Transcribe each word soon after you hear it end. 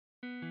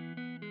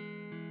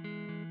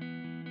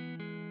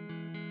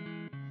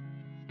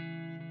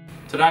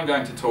Today I'm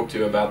going to talk to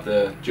you about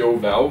the dual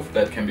valve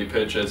that can be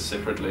purchased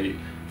separately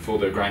for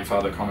the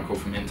Grainfather Conical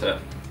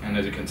Fermenter, and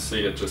as you can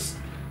see it just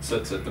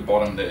sits at the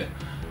bottom there.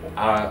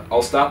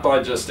 I'll start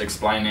by just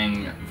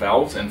explaining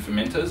valves and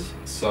fermenters.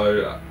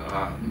 So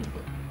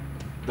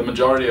the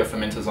majority of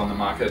fermenters on the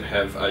market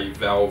have a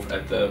valve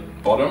at the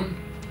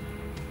bottom,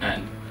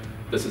 and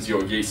this is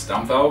your yeast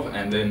dump valve,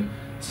 and then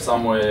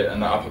somewhere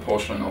in the upper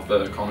portion of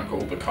the conical,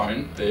 the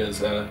cone,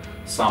 there's a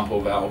sample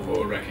valve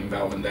or racking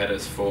valve, and that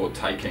is for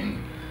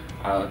taking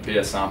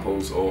beer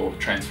samples or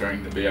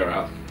transferring the beer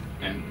out.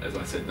 And as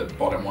I said, the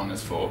bottom one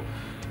is for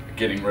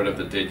getting rid of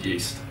the dead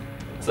yeast.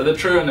 So the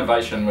true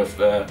innovation with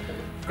the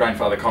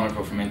Grainfather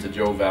Conical Fermenter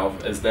dual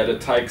valve is that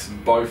it takes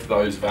both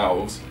those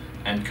valves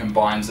and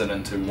combines it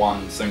into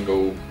one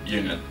single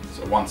unit,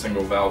 so one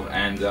single valve,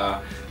 and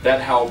that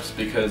helps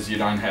because you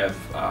don't have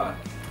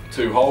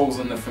two holes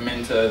in the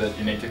fermenter that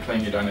you need to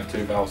clean. You don't have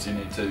two valves you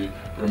need to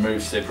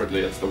remove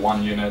separately. It's the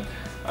one unit.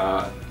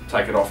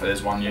 Take it off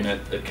as one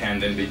unit. It can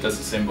then be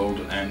disassembled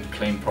and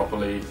cleaned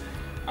properly,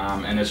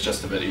 and it's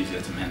just a bit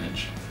easier to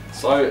manage.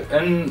 So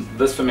in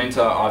this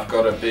fermenter I've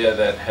got a beer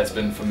that has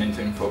been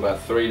fermenting for about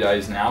 3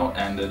 days now,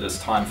 and it is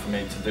time for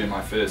me to do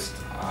my first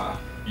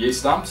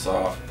yeast dump.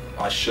 So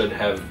I should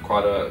have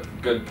quite a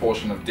good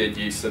portion of dead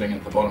yeast sitting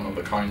at the bottom of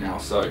the cone now.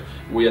 So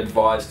we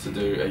advise to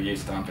do a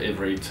yeast dump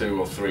every 2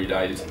 or 3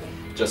 days,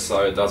 just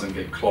so it doesn't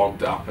get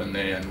clogged up in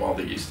there and while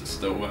the yeast is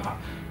still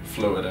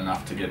fluid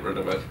enough to get rid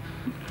of it.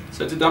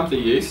 So to dump the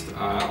yeast,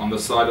 on the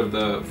side of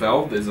the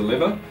valve there's a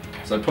lever.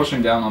 So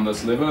pushing down on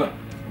this lever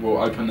will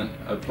open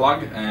a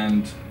plug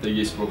and the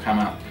yeast will come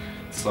out.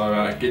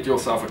 So get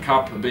yourself a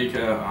cup, a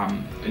beaker,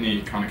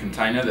 any kind of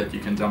container that you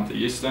can dump the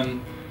yeast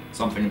in.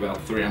 Something about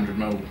 300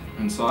 ml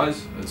in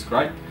size is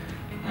great.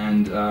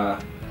 And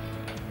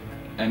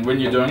when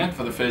you're doing it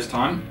for the first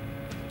time,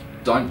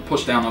 don't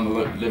push down on the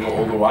lever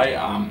all the way.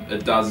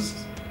 It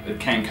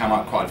can come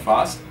up quite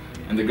fast.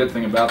 And the good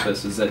thing about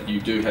this is that you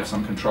do have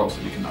some control,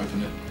 so you can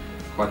open it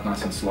quite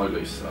nice and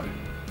slowly. So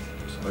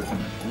just open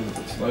it a little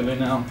bit slowly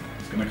now.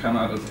 It's going to come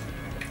out at a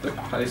thick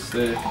pace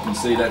there. You can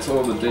see that's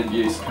all the dead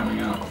yeast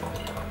coming out.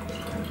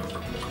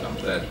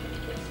 Dump that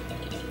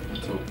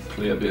until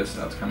clear beer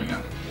starts coming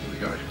out. There we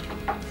go.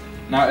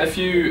 Now if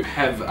you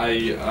have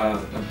a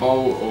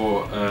bowl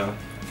or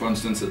for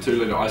instance a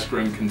 2-litre ice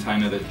cream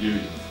container that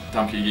you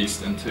dump your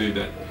yeast into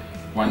that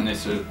won't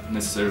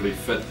necessarily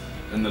fit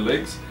in the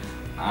legs,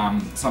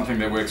 something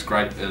that works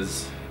great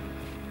is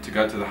to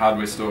go to the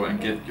hardware store and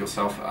get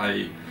yourself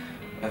a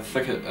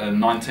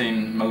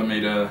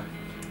 19mm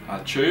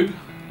tube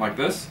like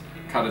this,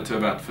 cut it to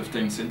about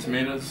 15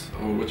 centimeters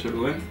or whichever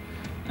length,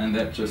 and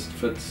that just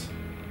fits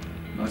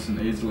nice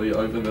and easily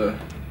over the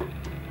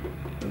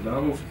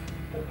valve.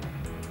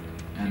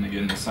 And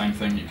again, the same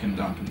thing, you can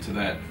dump into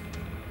that,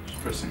 just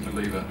pressing the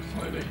lever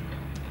slowly. You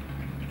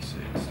can see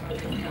it start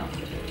coming out.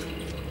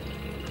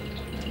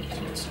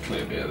 So it's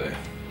clear beer there.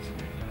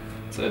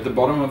 So at the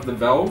bottom of the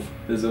valve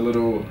there's a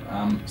little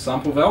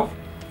sample valve,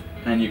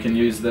 and you can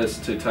use this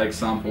to take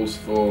samples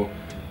for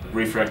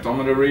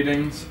refractometer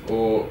readings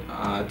or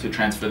to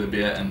transfer the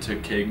beer into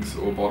kegs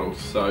or bottles.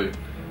 So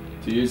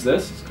to use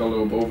this, it's got a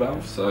little ball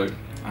valve. So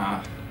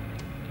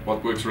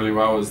what works really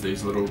well is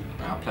these little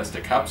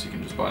plastic cups. You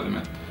can just buy them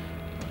at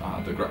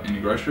any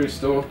grocery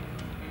store.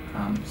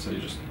 So you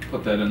just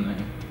put that in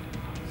there.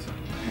 So,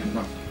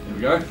 there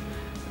we go.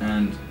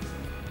 And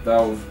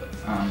valve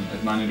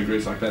at 90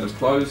 degrees like that is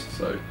closed,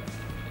 so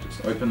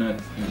just open it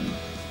and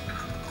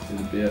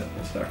the beer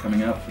will start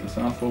coming out for the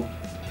sample.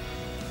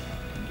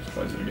 And just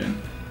close it again.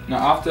 Now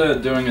after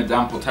doing a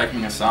dump or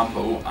taking a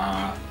sample,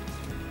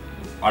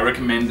 I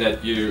recommend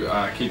that you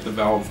keep the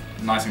valve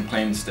nice and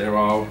clean,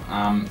 sterile,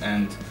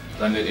 and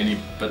don't let any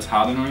bits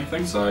harden or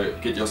anything. So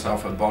get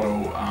yourself a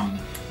bottle of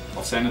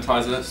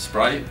sanitizer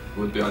spray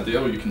would be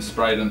ideal. You can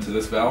spray it into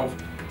this valve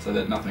so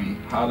that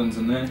nothing hardens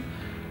in there.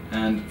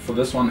 And for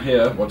this one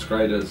here, what's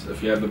great is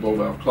if you have the ball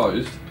valve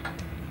closed,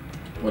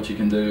 what you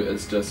can do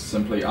is just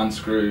simply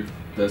unscrew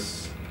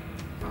this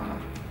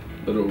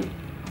little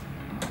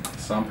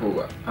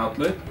sample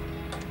outlet,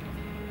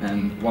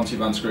 and once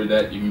you've unscrewed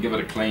that you can give it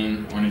a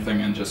clean or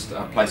anything and just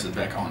place it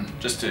back on,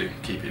 just to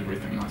keep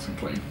everything nice and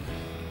clean.